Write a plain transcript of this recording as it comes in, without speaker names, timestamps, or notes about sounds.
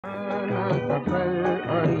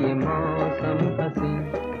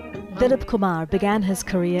Dilip Kumar began his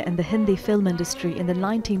career in the Hindi film industry in the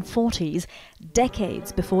 1940s,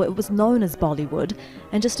 decades before it was known as Bollywood,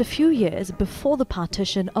 and just a few years before the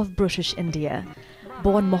partition of British India.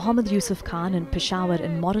 Born Mohammad Yusuf Khan in Peshawar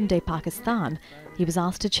in modern-day Pakistan, he was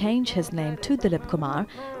asked to change his name to Dilip Kumar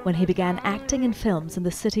when he began acting in films in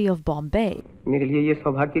the city of Bombay.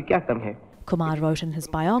 Kumar wrote in his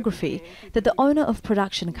biography that the owner of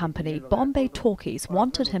production company Bombay Talkies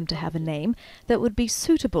wanted him to have a name that would be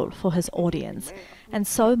suitable for his audience. And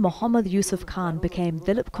so Mohammad Yusuf Khan became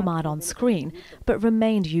Dilip Kumar on screen, but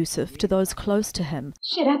remained Yusuf to those close to him.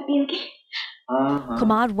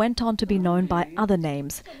 Kumar went on to be known by other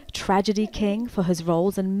names: Tragedy King for his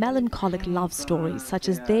roles in melancholic love stories such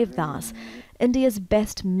as Devdas, India's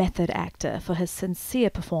best method actor for his sincere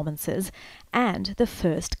performances, and the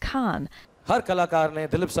first Khan, a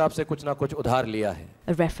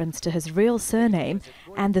reference to his real surname,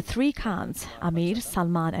 and the three Khans, Amir,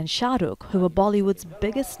 Salman and Shah Rukh, who were Bollywood's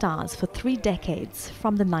biggest stars for 3 decades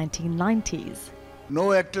from the 1990s.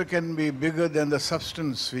 No actor can be bigger than the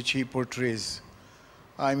substance which he portrays.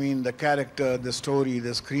 I mean the character, the story,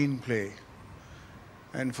 the screenplay.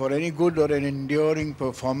 And for any good or an enduring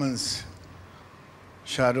performance,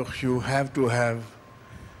 Shah Rukh, you have to have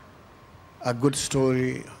a good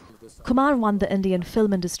story. Kumar won the Indian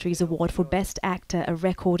Film Industry's award for Best Actor a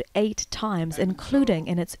record 8 times, including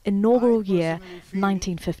in its inaugural year,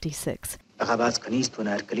 1956. His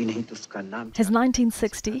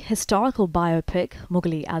 1960 historical biopic,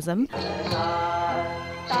 Mughal-e-Azam,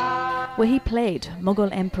 where he played Mughal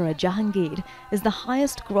Emperor Jahangir, is the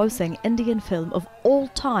highest-grossing Indian film of all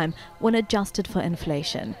time when adjusted for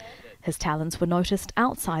inflation. His talents were noticed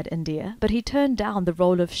outside India, but he turned down the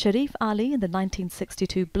role of Sharif Ali in the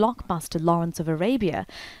 1962 blockbuster Lawrence of Arabia,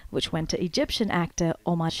 which went to Egyptian actor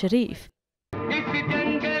Omar Sharif.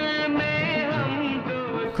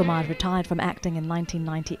 Kumar retired from acting in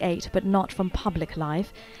 1998, but not from public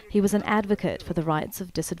life. He was an advocate for the rights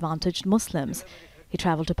of disadvantaged Muslims. He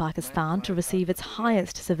travelled to Pakistan to receive its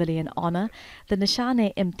highest civilian honour, the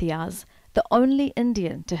Nishan-e-Imtiaz, the only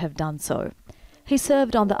Indian to have done so. He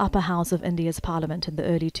served on the upper house of India's parliament in the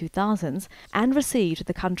early 2000s and received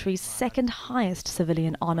the country's second highest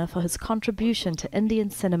civilian honour for his contribution to Indian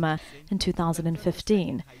cinema in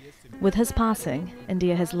 2015. With his passing,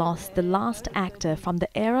 India has lost the last actor from the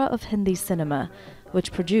era of Hindi cinema,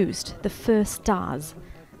 which produced the first stars.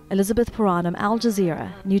 Elizabeth Puranam, Al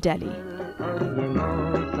Jazeera, New Delhi.